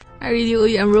Hi Radio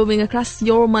OU, I'm roaming across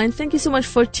your mind. Thank you so much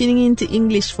for tuning in to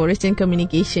English for Written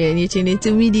Communication. You tuned in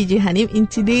to me, DJ Hanim. In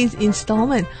today's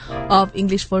installment of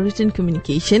English for Written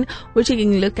Communication, we're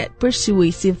taking a look at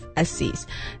persuasive essays.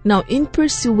 Now, in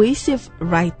persuasive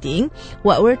writing,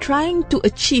 what we're trying to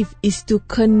achieve is to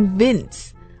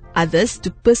convince others,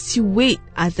 to persuade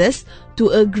others to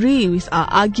agree with our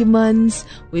arguments,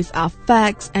 with our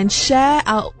facts, and share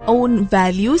our own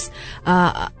values,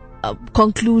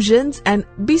 conclusions, and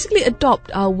basically adopt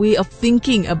our way of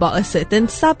thinking about a certain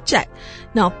subject.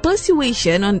 Now,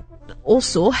 persuasion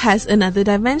also has another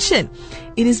dimension.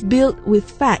 It is built with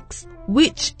facts,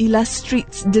 which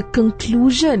illustrates the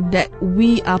conclusion that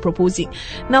we are proposing.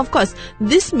 Now, of course,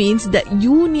 this means that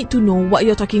you need to know what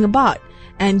you're talking about,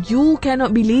 and you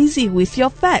cannot be lazy with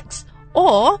your facts,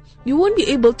 or you won't be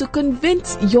able to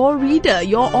convince your reader,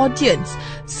 your audience.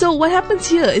 So what happens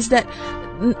here is that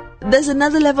there's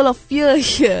another level of fear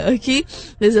here, okay?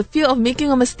 There's a fear of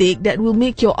making a mistake that will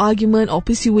make your argument or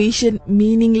persuasion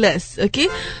meaningless, okay?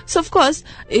 So, of course,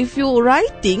 if you're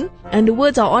writing and the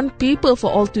words are on paper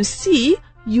for all to see,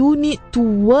 you need to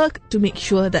work to make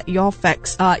sure that your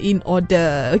facts are in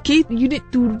order, okay? You need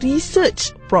to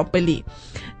research properly.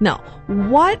 Now,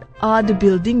 what are the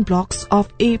building blocks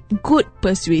of a good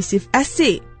persuasive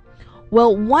essay?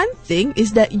 Well, one thing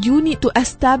is that you need to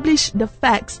establish the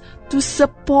facts to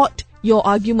support your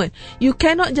argument. You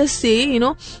cannot just say,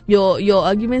 your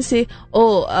argument say,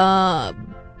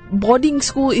 boarding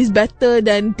school is better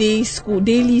than daily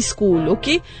school,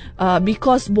 okay?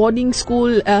 Because boarding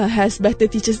school has better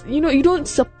teachers. You don't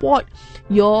support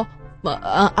your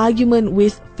argument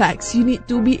with facts. You need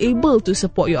to be able to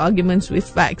support your arguments with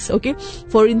facts, okay?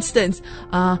 For instance,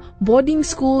 boarding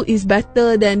school is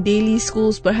better than daily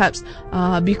schools, perhaps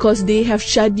because they have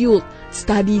scheduled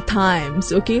study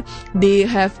times, okay? They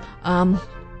have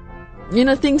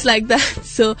things like that.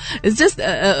 So it's just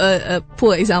a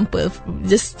poor example,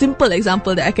 just simple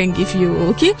example that I can give you,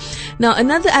 okay? Now,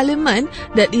 another element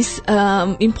that is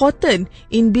important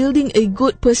in building a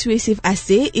good persuasive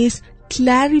essay is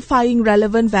clarifying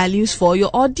relevant values for your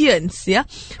audience,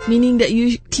 meaning that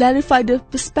you clarify the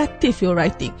perspective you're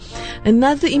writing.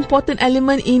 Another important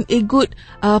element in a good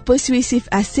persuasive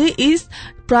essay is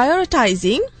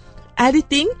prioritizing,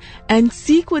 editing, and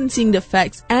sequencing the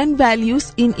facts and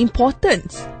values in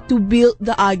importance to build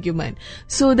the argument.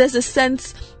 So there's a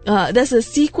sense, there's a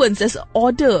sequence, there's an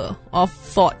order of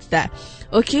thoughts there,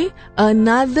 okay?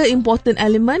 Another important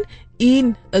element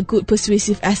in a good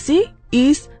persuasive essay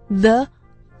is the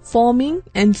forming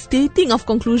and stating of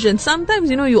conclusions.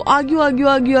 Sometimes, you argue,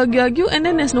 and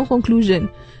then there's no conclusion.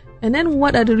 And then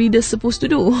what are the readers supposed to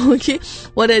do? Okay?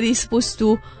 What are they supposed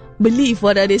to believe?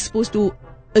 What are they supposed to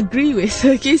agree with?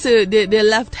 Okay, so they're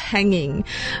left hanging.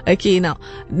 Okay, now,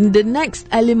 the next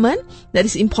element that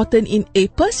is important in a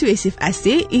persuasive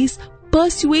essay is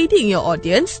persuading your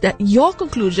audience that your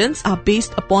conclusions are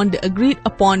based upon the agreed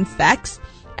upon facts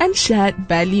and shared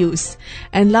values.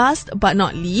 And last but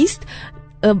not least,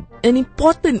 an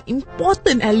important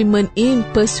element in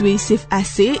persuasive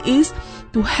essay is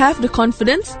to have the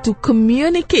confidence to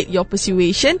communicate your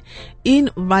persuasion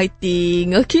in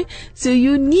writing, okay? So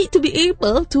you need to be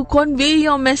able to convey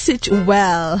your message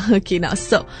well. Okay, now,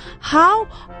 so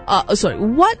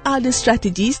what are the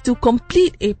strategies to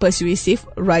complete a persuasive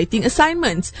writing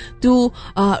assignment, to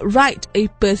write a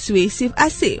persuasive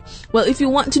essay? Well, if you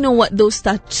want to know what those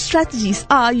strategies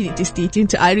are, you need to stay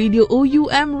tuned to iRadio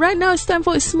OUM. Right now, it's time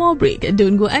for a small break.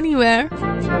 Don't go anywhere.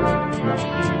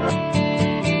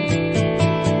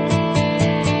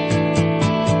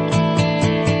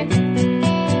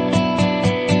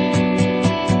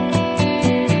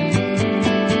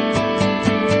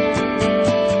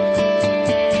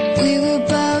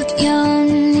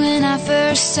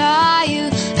 Saw you,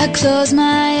 I close my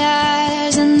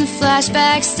eyes and the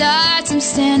flashback starts. I'm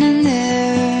standing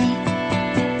there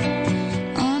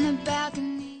on a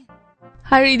balcony.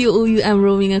 Hi Radio OU, I'm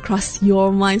roaming across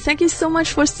your mind. Thank you so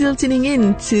much for still tuning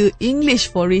in to English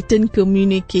for Written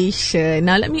Communication.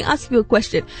 Now, let me ask you a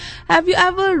question. Have you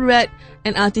ever read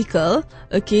an article,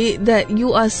 okay, that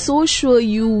you are so sure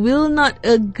you will not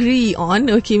agree on?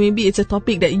 Okay, maybe it's a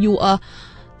topic that you are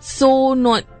so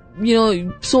not,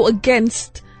 so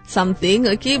against something,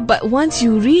 okay, but once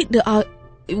you read the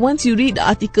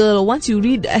article, or once you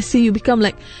read the essay, you become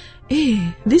like,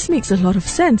 hey, this makes a lot of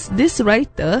sense. This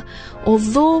writer,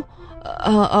 although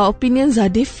our opinions are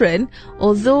different,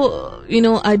 although,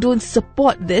 I don't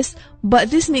support this,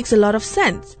 but this makes a lot of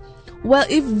sense. Well,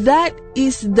 if that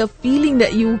is the feeling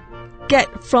that you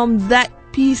get from that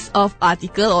piece of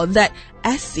article or that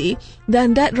essay,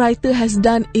 then that writer has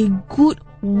done a good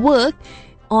work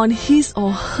on his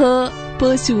or her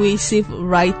persuasive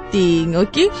writing.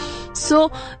 Okay,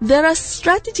 so there are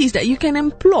strategies that you can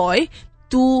employ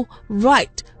to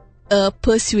write a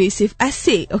persuasive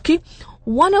essay. Okay,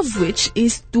 one of which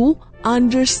is to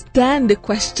understand the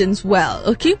questions well.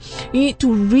 Okay, you need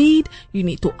to read, you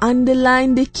need to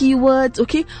underline the keywords.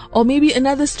 Okay, or maybe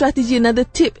another strategy, another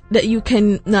tip that you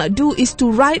can do is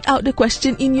to write out the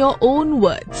question in your own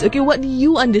words. Okay, what do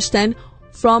you understand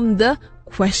from the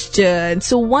question?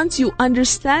 So once you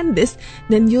understand this,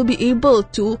 then you'll be able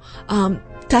to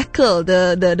tackle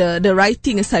the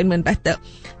writing assignment better.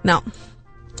 Now,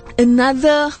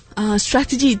 another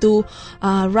strategy to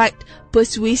write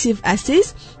persuasive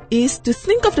essays is to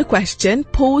think of the question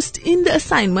posed in the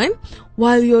assignment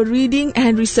while you're reading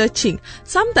and researching.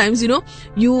 Sometimes,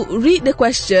 you read the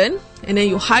question and then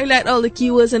you highlight all the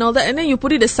keywords and all that, and then you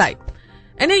put it aside.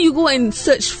 And then you go and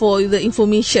search for the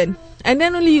information. And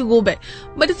then only you go back.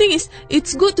 But the thing is,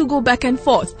 it's good to go back and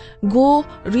forth. Go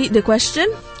read the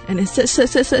question and then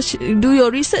search, do your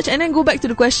research and then go back to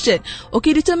the question.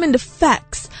 Okay, determine the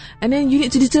facts. And then you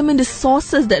need to determine the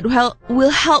sources that will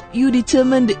help you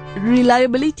determine the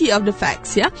reliability of the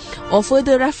facts, yeah? Or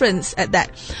further reference at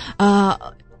that.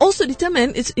 Also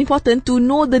determine, it's important to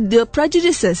know the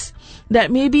prejudices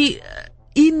that maybe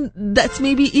in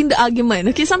the argument.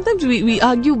 Okay, sometimes we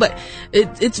argue, but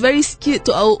it's very skewed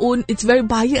to our own, it's very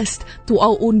biased to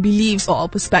our own beliefs or our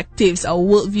perspectives, our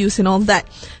worldviews and all that.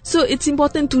 So it's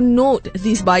important to note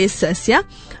these biases, yeah,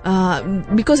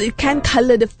 because it can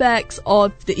color the facts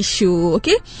of the issue.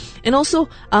 Okay, and also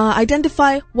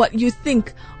identify what you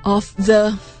think of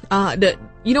the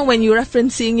when you're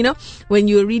referencing, when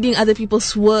you're reading other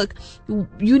people's work,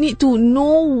 you need to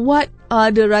know what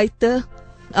are the writer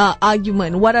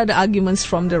argument. What are the arguments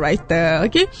from the writer?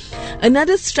 Okay.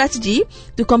 Another strategy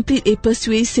to complete a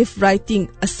persuasive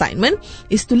writing assignment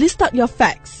is to list out your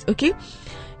facts. Okay.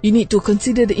 You need to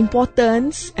consider the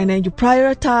importance, and then you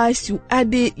prioritize, you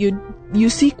edit, you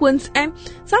sequence, and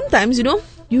sometimes,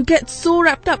 you get so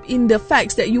wrapped up in the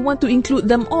facts that you want to include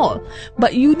them all.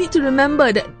 But you need to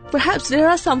remember that perhaps there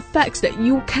are some facts that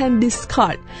you can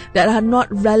discard that are not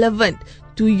relevant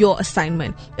to your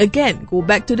assignment. Again, go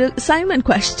back to the assignment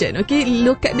question. Okay,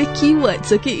 look at the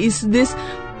keywords. Okay, is this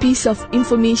piece of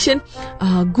information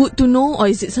good to know, or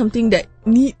is it something that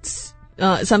needs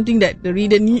something that the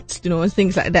reader needs to know,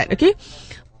 things like that. Okay,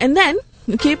 and then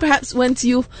perhaps once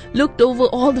you've looked over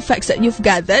all the facts that you've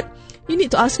gathered, you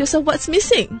need to ask yourself what's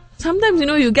missing. Sometimes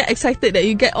you get excited that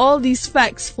you get all these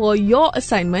facts for your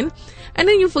assignment, and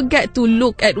then you forget to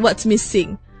look at what's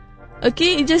missing.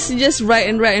 Okay, you just write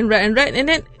and write, and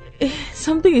then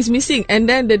something is missing, and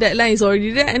then the deadline is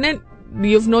already there, and then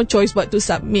you have no choice but to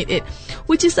submit it,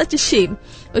 which is such a shame.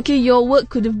 Okay, your work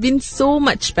could have been so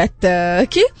much better.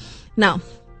 Okay, now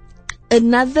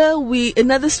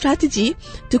another strategy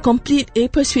to complete a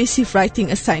persuasive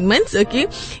writing assignment,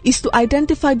 is to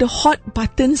identify the hot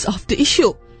buttons of the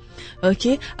issue.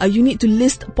 Okay, you need to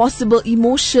list possible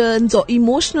emotions or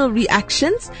emotional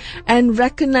reactions and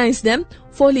recognize them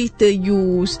for later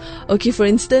use. Okay, for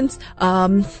instance,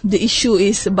 the issue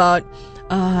is about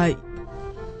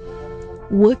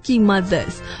working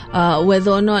mothers,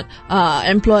 whether or not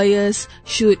employers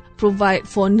should provide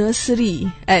for nursery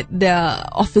at their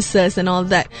offices and all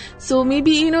that. So maybe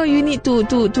you need to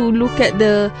look at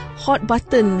the hot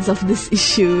buttons of these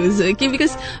issues. Okay,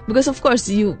 because of course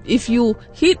if you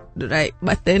hit the right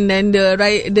button, then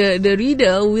the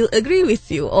reader will agree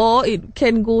with you, or it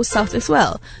can go south as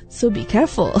well. So be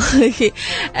careful. Okay,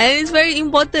 and it's very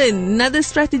important. Another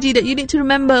strategy that you need to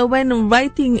remember when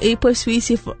writing a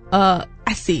persuasive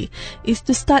essay is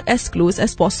to start as close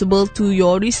as possible to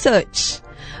your research.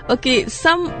 Okay,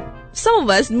 some of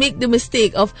us make the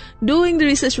mistake of doing the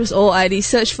research first. I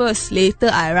research first, later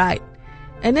I write.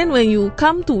 And then when you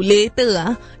come to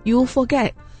later, you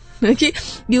forget. Okay,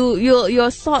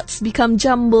 your thoughts become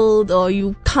jumbled, or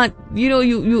you can't,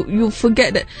 you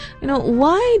forget that,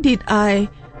 why did I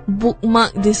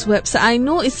bookmark this website? I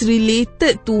know it's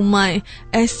related to my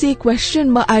essay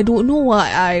question, but I don't know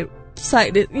why I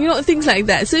cited, things like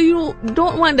that. So you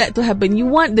don't want that to happen. You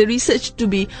want the research to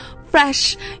be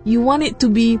fresh. You want it to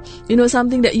be,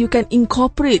 something that you can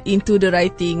incorporate into the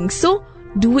writing. So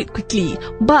do it quickly,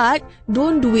 but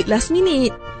don't do it last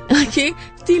minute. Okay,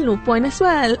 still no point as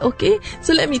well. Okay,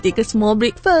 so let me take a small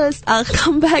break first. I'll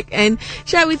come back and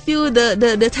share with you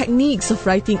the techniques of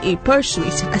writing a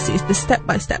persuasive essay, the step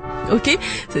by step. Okay,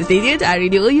 so stay tuned. I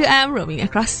Radio OUM, roaming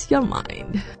across your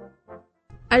mind.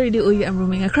 I Radio OUM,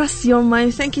 roaming across your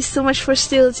mind. Thank you so much for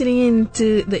still tuning in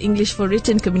to the English for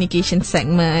Written Communication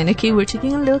segment. Okay, we're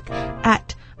taking a look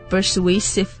at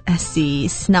persuasive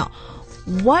essays. Now,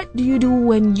 what do you do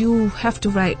when you have to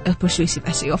write a persuasive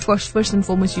essay? Of course, first and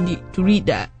foremost, you need to read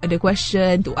the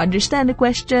question, to understand the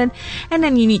question, and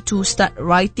then you need to start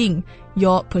writing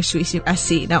your persuasive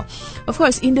essay. Now, of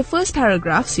course, in the first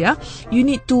paragraphs, you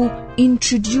need to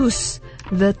introduce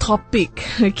the topic,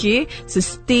 okay? So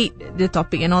state the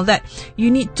topic and all that.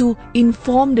 You need to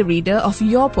inform the reader of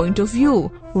your point of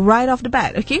view right off the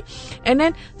bat, okay? And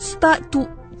then start to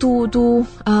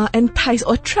entice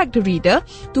or attract the reader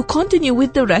to continue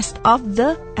with the rest of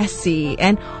the essay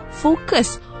and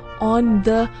focus on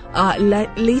the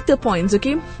later points,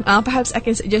 okay? Perhaps I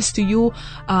can suggest to you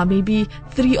maybe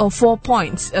 3 or 4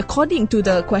 points according to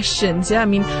the questions. I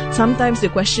mean, sometimes the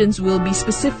questions will be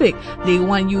specific. They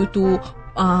want you to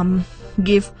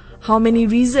give how many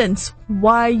reasons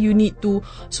why you need to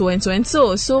so and so and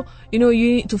so. So, you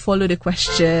need to follow the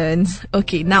questions.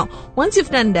 Okay, now, once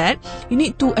you've done that, you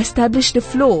need to establish the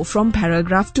flow from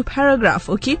paragraph to paragraph,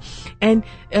 okay? And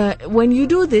when you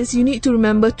do this, you need to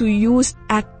remember to use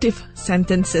active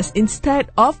sentences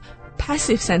instead of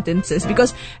passive sentences,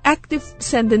 because active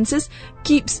sentences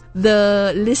keeps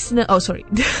the listener,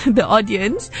 the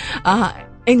audience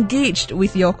engaged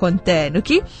with your content,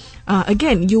 okay?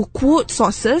 Again, you quote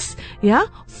sources,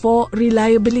 for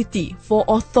reliability, for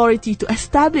authority, to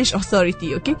establish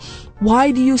authority, okay?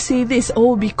 Why do you say this?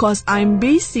 Oh, because I'm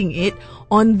basing it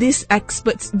on this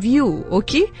expert's view,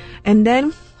 okay? And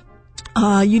then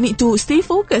you need to stay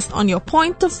focused on your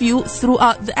point of view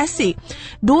throughout the essay.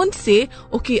 Don't say,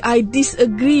 okay, I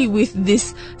disagree with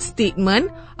this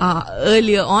statement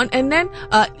earlier on, and then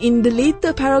in the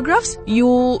later paragraphs,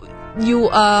 you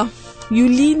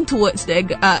lean towards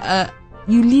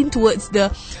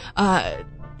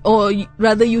or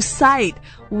rather you side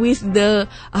with the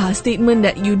statement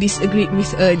that you disagreed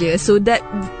with earlier. So that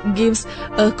gives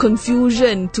a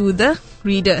confusion to the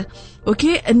reader.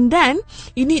 Okay, and then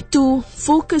you need to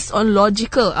focus on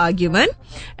logical argument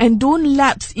and don't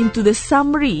lapse into the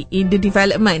summary in the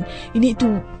development. You need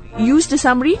to use the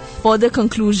summary for the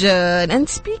conclusion. And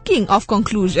speaking of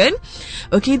conclusion,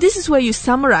 okay, this is where you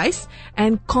summarize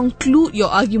and conclude your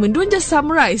argument. Don't just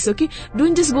summarize, okay?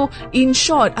 Don't just go, in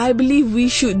short, I believe we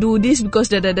should do this because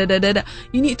da.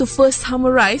 You need to first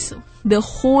summarize the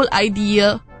whole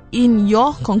idea in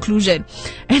your conclusion,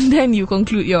 and then you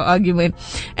conclude your argument,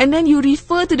 and then you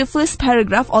refer to the first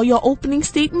paragraph or your opening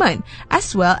statement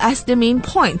as well as the main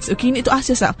points. Okay, you need to ask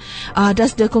yourself,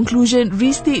 does the conclusion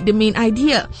restate the main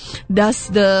idea? Does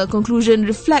the conclusion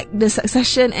reflect the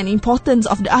succession and importance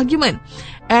of the argument?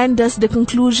 And does the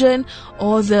conclusion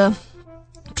or the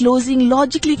closing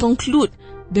logically conclude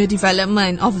the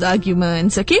development of the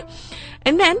arguments? Okay,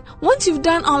 and then once you've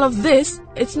done all of this,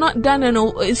 it's not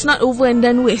over and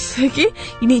done with. Okay,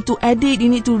 you need to edit, you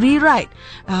need to rewrite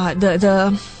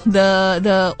the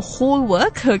whole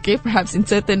work. Okay, perhaps in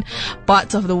certain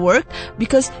parts of the work,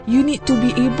 because you need to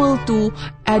be able to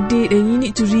edit and you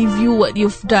need to review what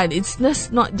you've done. It's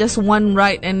not just one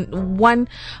write and one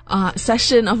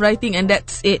session of writing and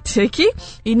that's it. Okay,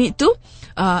 you need to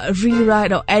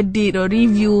rewrite or edit or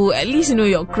review, at least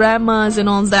your grammars and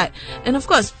all that. And of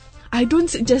course, I don't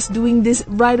suggest doing this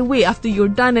right away after you're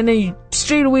done and then you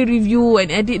straight away review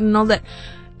and edit and all that.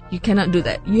 You cannot do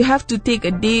that. You have to take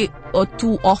a day or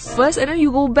two off first, and then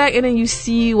you go back and then you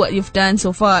see what you've done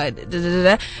so far,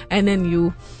 and then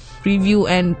you review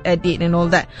and edit and all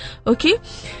that. Okay?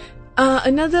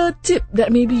 Another tip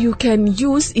that maybe you can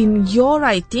use in your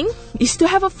writing is to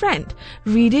have a friend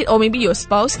read it, or maybe your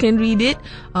spouse can read it,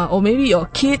 or maybe your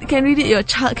kid can read it, your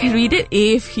child can read it,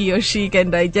 if he or she can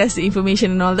digest the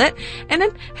information and all that, and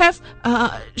then have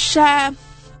share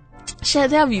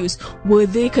their views. Were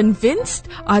they convinced?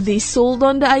 Are they sold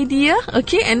on the idea?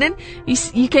 Okay, and then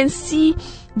you can see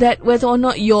that whether or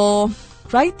not your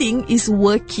writing is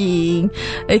working.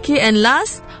 Okay, and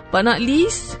last but not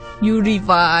least, you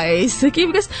revise. Okay,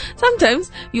 because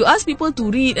sometimes you ask people to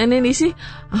read and then they say,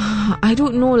 I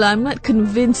don't know lah, I'm not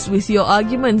convinced with your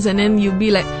arguments, and then you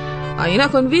be like, you're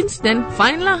not convinced? Then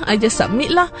fine lah, I just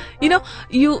submit lah.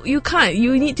 You can't.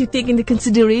 You need to take into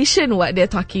consideration what they're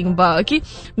talking about. Okay,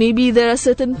 maybe there are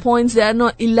certain points that are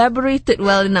not elaborated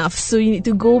well enough, so you need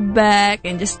to go back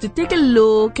and just to take a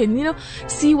look and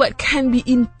see what can be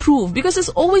improved, because there's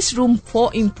always room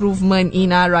for improvement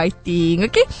in our writing.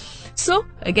 Okay, so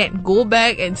again, go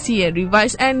back and see and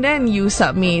revise, and then you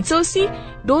submit. So see,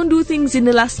 don't do things in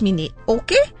the last minute.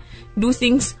 Okay, do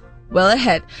things well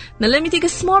ahead. Now let me take a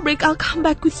small break. I'll come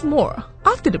back with more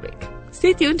after the break.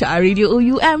 Stay tuned to our Radio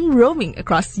OUM, roaming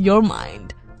across your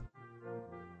mind.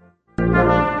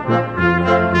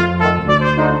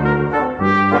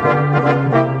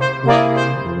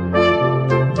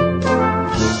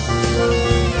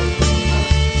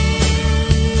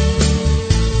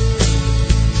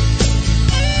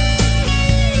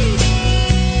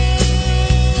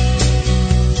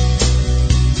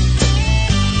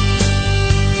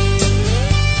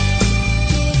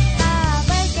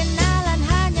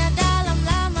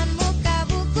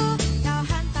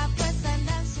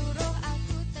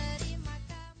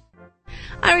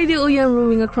 iRadio OUM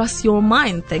roaming across your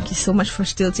mind. Thank you so much for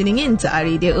still tuning in to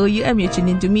iRadio OUM. You're tuned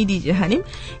in to me, DJ Hanim,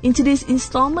 in today's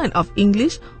installment of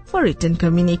English for Written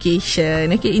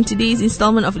Communication. Okay, in today's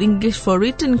installment of English for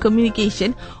Written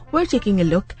Communication, we're taking a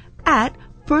look at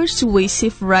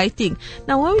persuasive writing.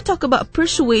 Now, when we talk about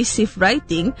persuasive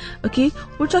writing, okay,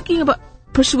 we're talking about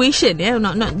persuasion, yeah,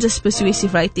 not just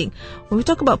persuasive writing. When we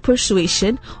talk about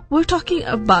persuasion, we're talking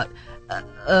about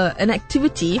an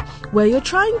activity where you're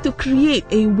trying to create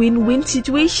a win-win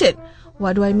situation.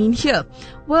 What do I mean here?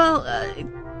 Well,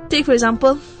 take for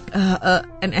example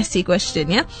an essay question,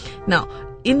 yeah. Now,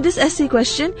 in this essay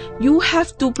question, you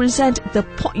have to present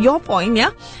your point,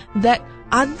 yeah, that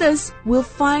others will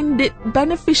find it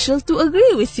beneficial to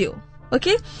agree with you.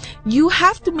 Okay, you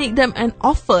have to make them an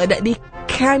offer that they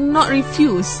cannot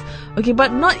refuse. Okay,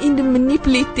 but not in the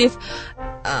manipulative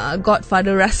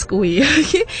Godfather-esque way.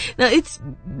 Okay, now it's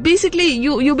basically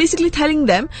you're basically telling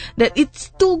them that it's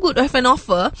too good of an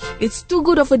offer, it's too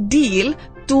good of a deal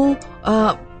to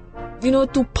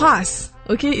to pass.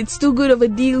 Okay, it's too good of a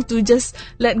deal to just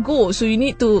let go. So you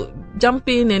need to jump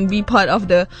in and be part of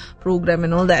the program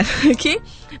and all that. Okay,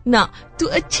 now to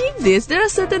achieve this, there are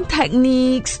certain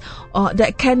techniques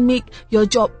that can make your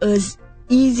job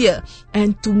easier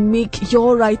and to make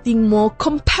your writing more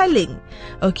compelling.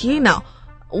 Okay, now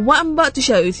what I'm about to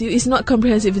share with you is not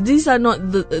comprehensive. These are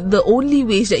not the only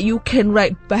ways that you can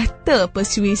write better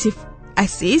persuasive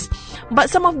essays, but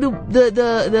some of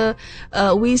the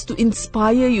ways to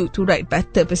inspire you to write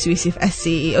better persuasive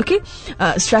essay. Okay,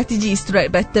 strategies to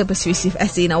write better persuasive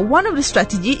essay. Now, one of the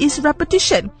strategy is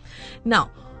repetition.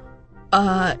 Now,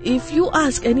 if you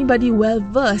ask anybody well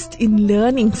versed in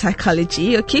learning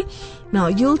psychology, okay, now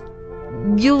you'll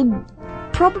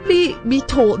probably be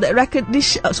told that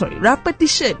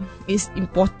repetition is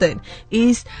important,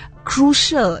 is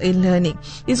crucial in learning.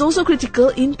 It's also critical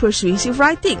in persuasive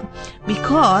writing,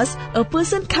 because a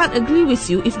person can't agree with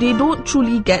you if they don't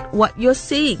truly get what you're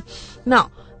saying.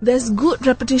 Now, there's good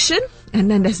repetition and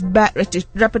then there's bad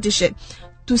repetition.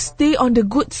 To stay on the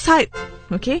good side,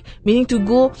 okay, meaning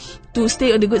to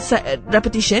stay on the good side,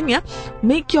 repetition, yeah,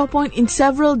 make your point in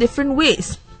several different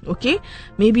ways. Okay,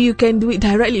 maybe you can do it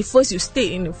directly. First, you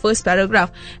state in the first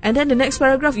paragraph, and then the next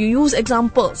paragraph you use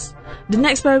examples. The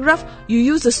next paragraph you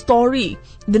use a story.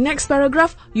 The next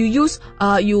paragraph you use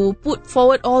you put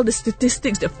forward all the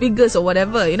statistics, the figures or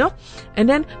whatever, and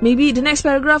then maybe the next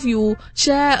paragraph you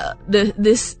share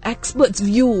this expert's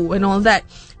view and all that.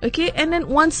 Okay, and then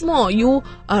once more you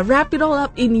wrap it all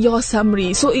up in your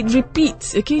summary, so it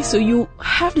repeats. Okay, so you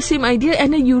have the same idea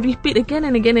and then you repeat again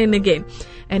and again and again,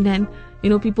 and then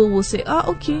people will say,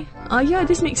 okay, yeah,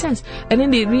 this makes sense. And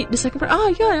then they read the second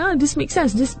paragraph, yeah, this makes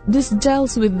sense. This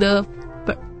gels with the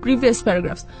previous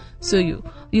paragraphs. So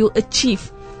you'll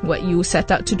achieve what you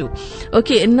set out to do.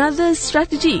 Okay, another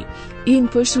strategy in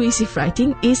persuasive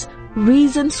writing is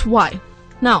reasons why.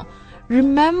 Now,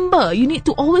 remember, you need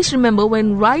to always remember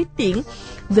when writing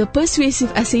the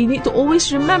persuasive essay, you need to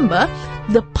always remember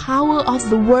the power of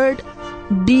the word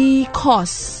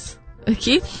because.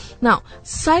 Okay, now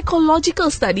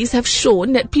psychological studies have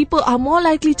shown that people are more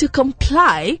likely to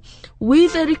comply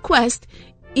with a request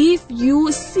if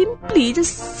you simply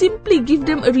give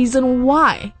them a reason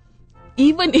why,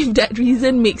 even if that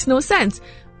reason makes no sense.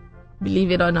 Believe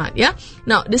it or not, yeah?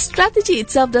 Now, the strategy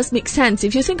itself does make sense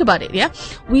if you think about it, yeah?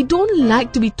 We don't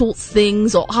like to be told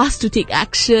things or asked to take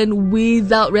action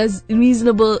without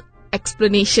reasonable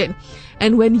explanation.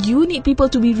 And when you need people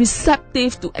to be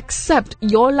receptive to accept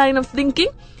your line of thinking,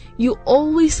 you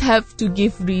always have to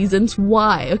give reasons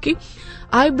why, okay?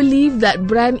 I believe that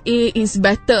brand A is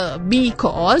better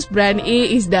because brand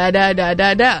A is da.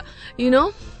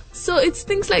 So it's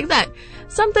things like that.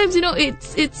 Sometimes,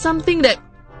 it's something that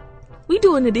we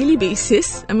do on a daily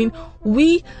basis. I mean,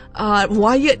 we are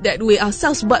wired that way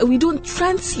ourselves, but we don't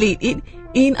translate it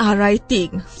in our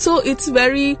writing. So it's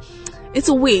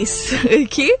a waste.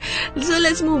 Okay, so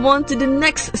let's move on to the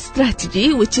next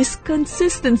strategy, which is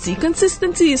consistency.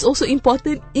 Consistency is also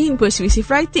important in persuasive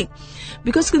writing,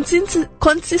 because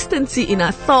consistency in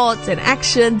our thoughts and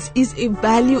actions is a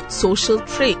valued social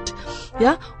trait.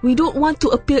 Yeah, we don't want to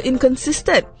appear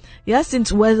inconsistent. Yeah,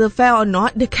 since whether fair or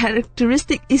not, the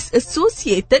characteristic is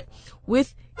associated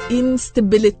with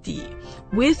instability,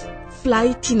 with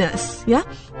flightiness. Yeah,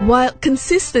 while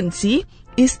consistency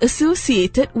is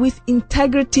associated with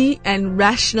integrity and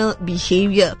rational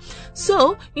behavior.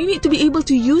 So, you need to be able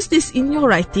to use this in your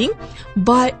writing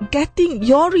by getting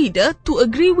your reader to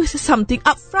agree with something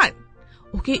up front.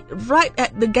 Okay, right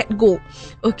at the get-go.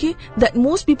 Okay, that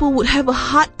most people would have a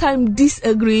hard time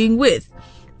disagreeing with.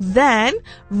 Then,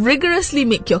 rigorously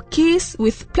make your case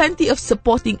with plenty of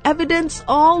supporting evidence,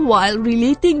 all while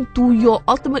relating to your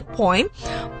ultimate point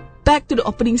back to the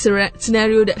opening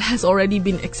scenario that has already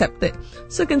been accepted.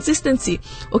 So consistency.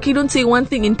 Okay, don't say one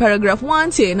thing in paragraph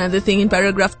 1, say another thing in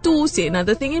paragraph 2, say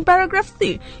another thing in paragraph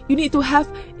 3. You need to have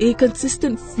a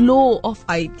consistent flow of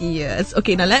ideas.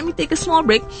 Okay, now let me take a small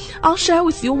break. I'll share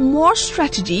with you more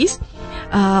strategies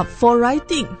for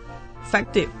writing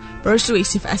effective,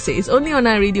 persuasive essays. Only on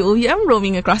iRadio OUM,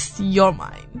 roaming across your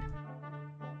mind.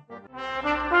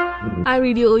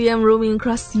 iRadio OUM, roaming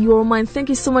across your mind. Thank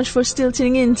you so much for still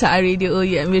tuning in to iRadio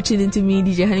OUM. You're tuned into me,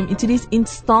 DJ Hanim, in today's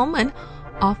installment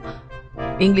of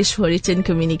English for Written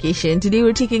Communication. Today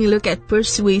we're taking a look at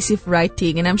persuasive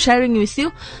writing, and I'm sharing with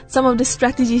you some of the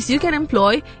strategies you can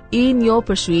employ in your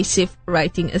persuasive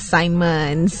writing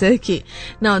assignments. Okay,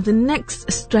 now the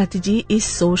next strategy is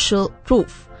social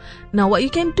proof. Now what you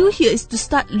can do here is to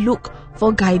start look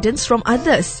for guidance from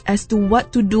others as to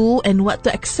what to do and what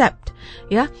to accept.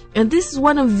 Yeah, and this is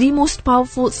one of the most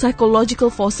powerful psychological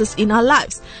forces in our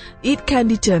lives. It can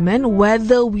determine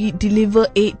whether we deliver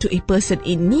aid to a person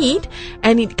in need,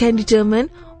 and it can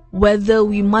determine whether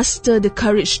we muster the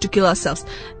courage to kill ourselves.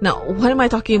 Now, what am I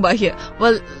talking about here?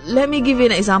 Well, let me give you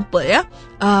an example. Yeah,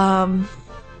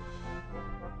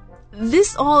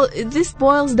 this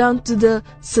boils down to the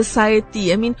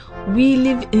society. I mean, we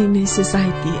live in a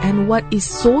society, and what is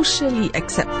socially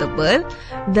acceptable,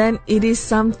 then it is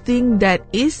something that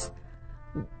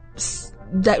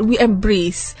we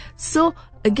embrace. So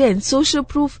again, social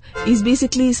proof is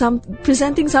basically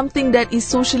presenting something that is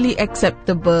socially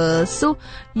acceptable. So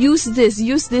use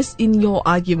this in your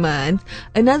argument.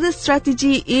 Another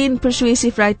strategy in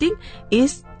persuasive writing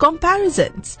is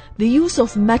comparisons. The use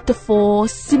of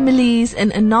metaphors, similes,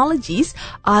 and analogies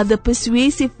are the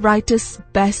persuasive writer's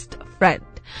best friend.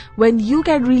 When you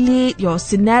can relate your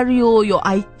scenario, your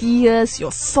ideas,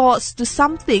 your thoughts to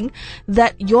something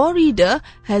that your reader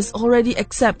has already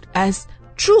accepted as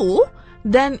true,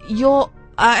 then you're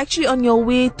actually on your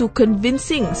way to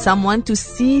convincing someone to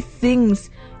see things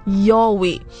your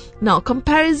way. Now,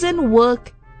 comparisons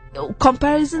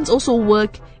also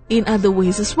work in other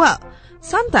ways as well.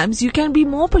 Sometimes you can be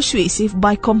more persuasive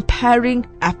by comparing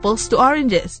apples to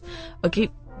oranges. Okay,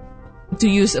 to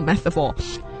use a metaphor.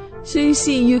 So you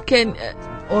see, you can,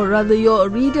 or rather your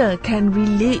reader can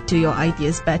relate to your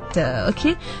ideas better.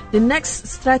 Okay, the next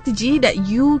strategy that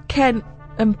you can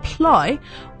employ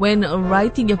when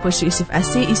writing your persuasive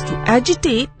essay is to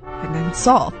agitate and then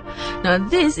solve. Now,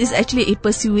 this is actually a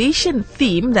persuasion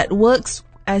theme that works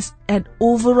as an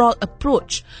overall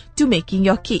approach to making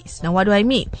your case. Now, what do I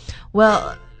mean?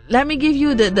 Well, let me give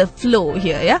you the flow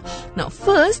here, yeah? Now,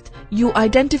 first, you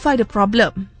identify the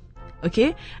problem,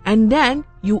 okay? And then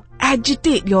you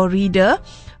agitate your reader,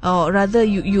 or rather,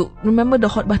 you remember the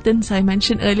hot buttons I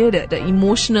mentioned earlier, the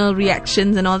emotional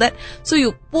reactions and all that. So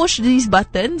you push these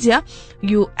buttons, yeah?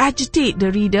 You agitate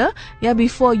the reader, yeah,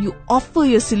 before you offer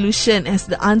your solution as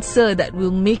the answer that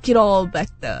will make it all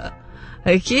better.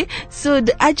 Okay, so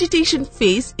the agitation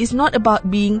phase is not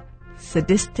about being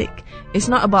sadistic. It's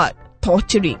not about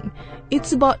torturing.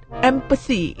 It's about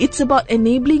empathy. It's about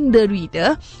enabling the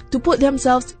reader to put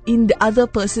themselves in the other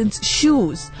person's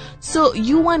shoes. So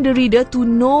you want the reader to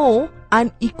know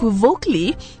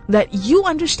unequivocally that you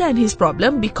understand his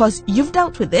problem because you've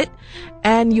dealt with it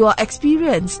and you are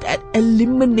experienced at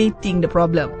eliminating the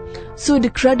problem. So the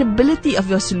credibility of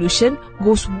your solution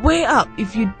goes way up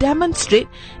if you demonstrate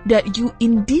that you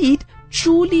indeed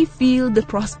truly feel the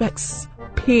prospect's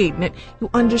pain, that you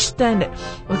understand it.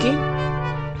 Okay?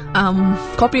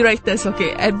 Copywriters,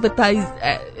 okay,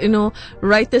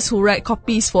 writers who write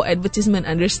copies for advertisement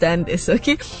understand this,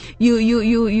 okay?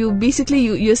 You basically,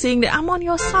 you're saying that I'm on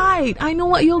your side. I know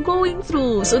what you're going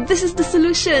through. So this is the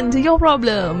solution to your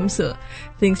problem. So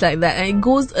things like that. And it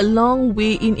goes a long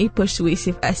way in a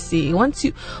persuasive essay. Once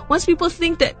people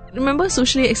think that, remember,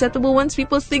 socially acceptable, once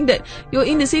people think that you're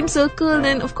in the same circle,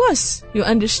 then of course you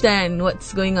understand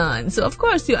what's going on. So of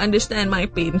course you understand my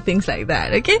pain, things like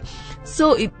that, okay?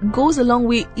 So it goes a long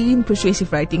way in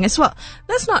persuasive writing as well.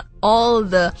 That's not all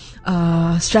the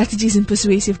strategies in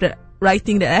persuasive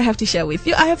writing that I have to share with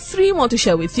you. I have 3 more to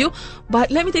share with you, but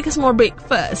let me take a small break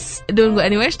first. Don't go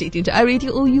anywhere. Stay tuned to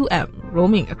iRadio OUM,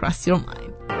 roaming across your mind.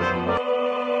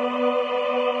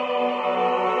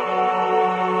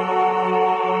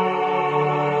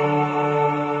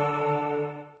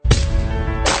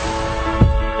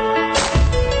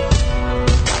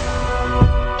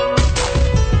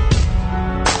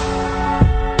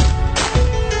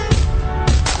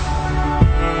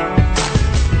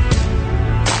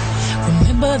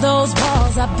 Those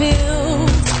walls I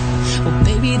built, well,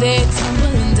 baby, Maybe they're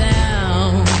tumbling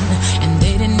down, and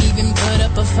they didn't even put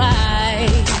up a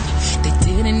fight. They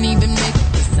didn't even make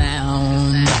a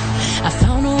sound. I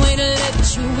found a way to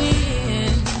let you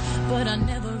in, but I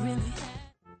never really had.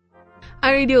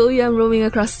 iRadio OUM roaming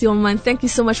across your mind. Thank you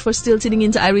so much for still tuning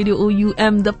into iRadio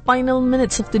OUM, the final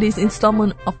minutes of today's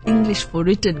installment of English for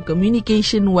Written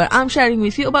Communication, where I'm sharing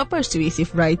with you about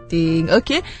persuasive writing.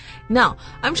 Okay, now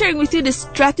I'm sharing with you the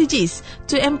strategies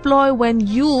to employ when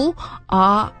you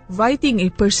are writing a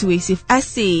persuasive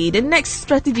essay. The next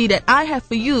strategy that I have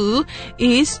for you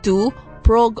is to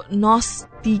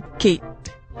prognosticate.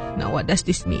 Now, what does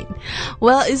this mean?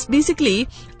 Well, it's basically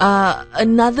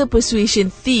another persuasion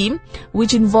theme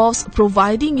which involves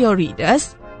providing your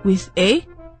readers with a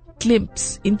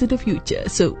glimpse into the future.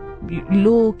 So, you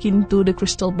look into the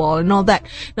crystal ball and all that.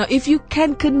 Now, if you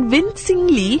can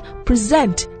convincingly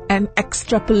present an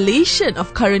extrapolation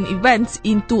of current events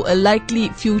into a likely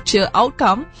future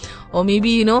outcome, or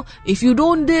maybe, if you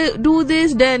don't do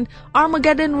this, then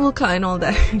Armageddon will come and all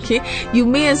that, okay? You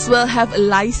may as well have a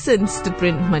license to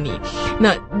print money.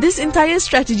 Now, this entire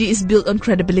strategy is built on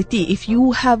credibility. If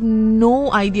you have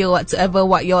no idea whatsoever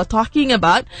what you're talking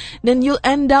about, then you'll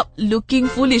end up looking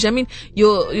foolish. I mean,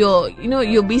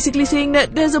 you're basically saying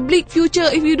that there's a bleak future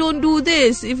if you don't do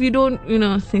this, if you don't,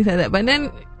 things like that. But then,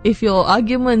 if your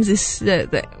arguments is that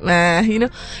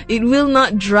it will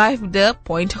not drive the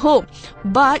point home.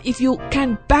 But if you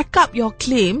can back up your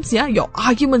claims, your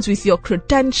arguments with your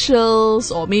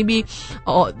credentials, or maybe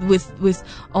with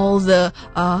all the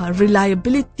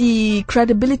reliability,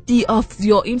 credibility of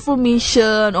your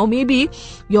information, or maybe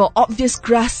your obvious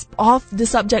grasp of the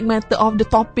subject matter of the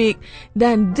topic,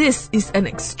 then this is an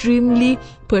extremely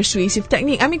persuasive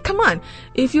technique. I mean, come on.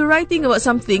 If you're writing about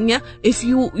something, if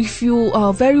you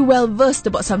are very well versed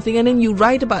about something, and then you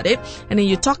write about it, and then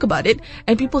you talk about it,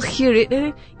 and people hear it,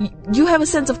 and you have a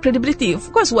sense of credibility.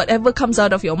 Of course, whatever comes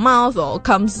out of your mouth or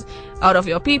comes out of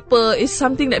your paper is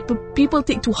something that people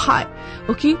take to heart.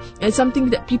 Okay? It's something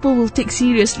that people will take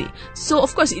seriously. So,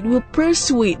 of course, it will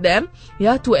persuade them,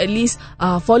 to at least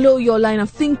follow your line of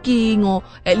thinking, or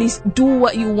at least do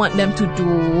what you want them to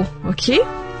do. Okay?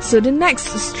 So the next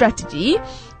strategy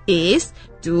is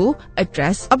to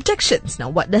address objections. Now,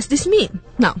 what does this mean?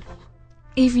 Now,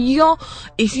 if you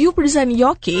present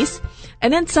your case,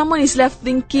 and then someone is left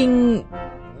thinking,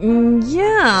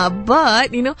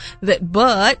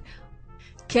 but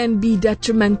can be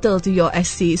detrimental to your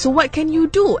essay. So what can you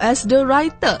do as the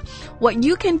writer? What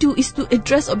you can do is to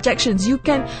address objections. You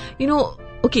can,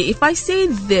 okay, if I say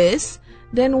this,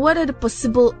 then what are the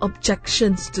possible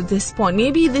objections to this point?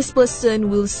 Maybe this person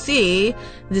will say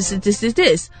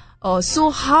this. So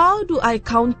how do I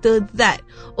counter that?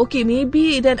 Okay,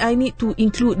 maybe then I need to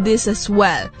include this as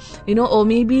well, or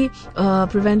maybe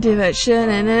preventive action,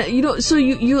 and so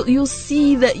you'll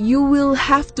see that you will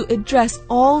have to address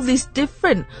all these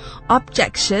different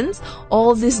objections,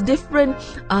 all these different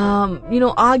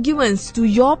arguments to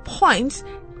your points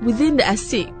within the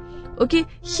essay. Okay,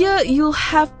 here you'll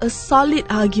have a solid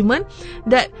argument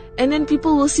and then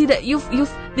people will see that you've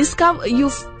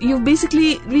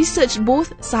basically researched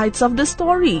both sides of the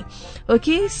story.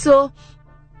 Okay, so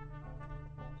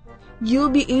you'll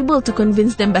be able to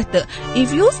convince them better.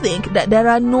 If you think that there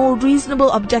are no reasonable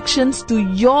objections to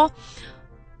your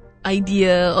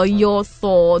idea or your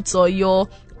thoughts or your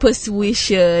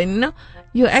persuasion,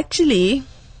 you're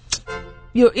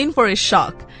in for a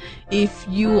shock. If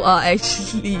you are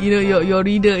actually, your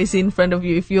reader is in front of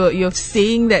you, if you're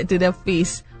saying that to their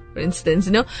face, for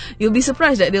instance, you'll be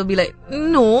surprised that they'll be like,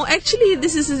 no, actually,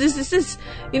 this is,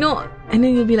 and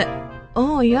then you'll be like,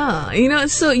 oh yeah,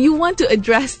 so you want to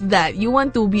address that. You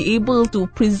want to be able to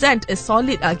present a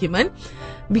solid argument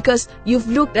because you've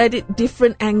looked at it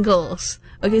different angles.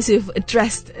 Okay, so you've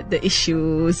addressed the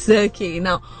issues. Okay,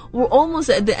 now we're almost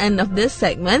at the end of this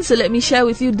segment, so let me share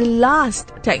with you the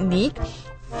last technique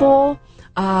for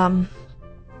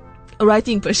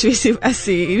writing persuasive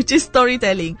essay, which is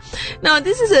storytelling. Now,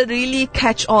 this is a really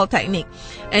catch-all technique,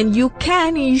 and you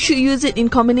should use it in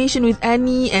combination with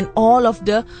any and all of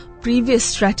the previous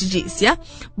strategies,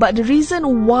 But the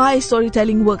reason why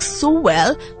storytelling works so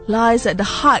well lies at the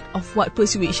heart of what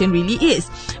persuasion really is.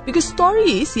 Because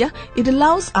stories, it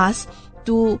allows us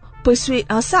to persuade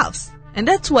ourselves. And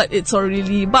that's what it's all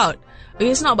really about.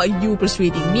 It's not about you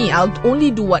persuading me. I'll only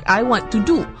do what I want to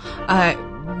do.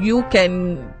 You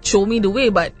can show me the way,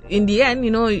 but in the end,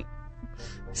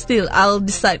 still, I'll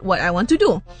decide what I want to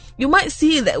do. You might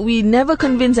see that we never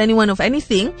convince anyone of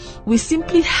anything. We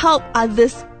simply help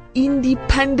others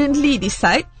independently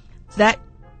decide that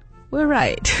we're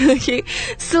right. Okay,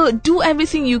 so do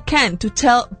everything you can to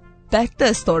tell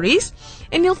better stories,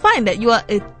 and you'll find that you are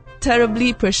a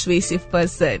terribly persuasive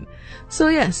person. So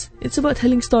yes, it's about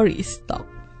telling stories. Stop.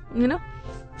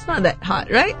 It's not that hard,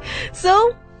 right?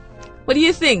 So, what do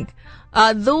you think?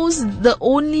 Are those the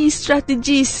only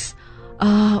strategies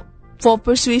for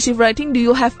persuasive writing? Do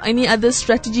you have any other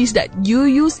strategies that you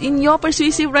use in your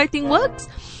persuasive writing works?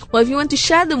 Well, if you want to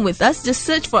share them with us, just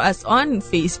search for us on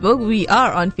Facebook. We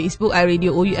are on Facebook.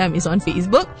 iRadio OUM is on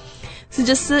Facebook. So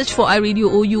just search for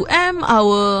iRadio OUM.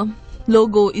 Our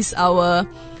logo is our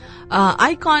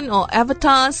icon or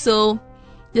avatar. So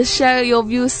just share your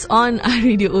views on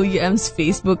iRadio OUM's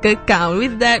Facebook account.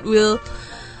 With that,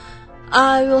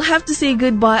 I will have to say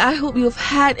goodbye. I hope you've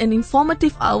had an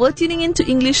informative hour tuning into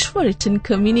English for Written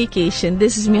Communication.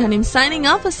 This is Mihanim signing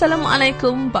off.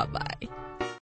 Assalamualaikum. Bye-bye.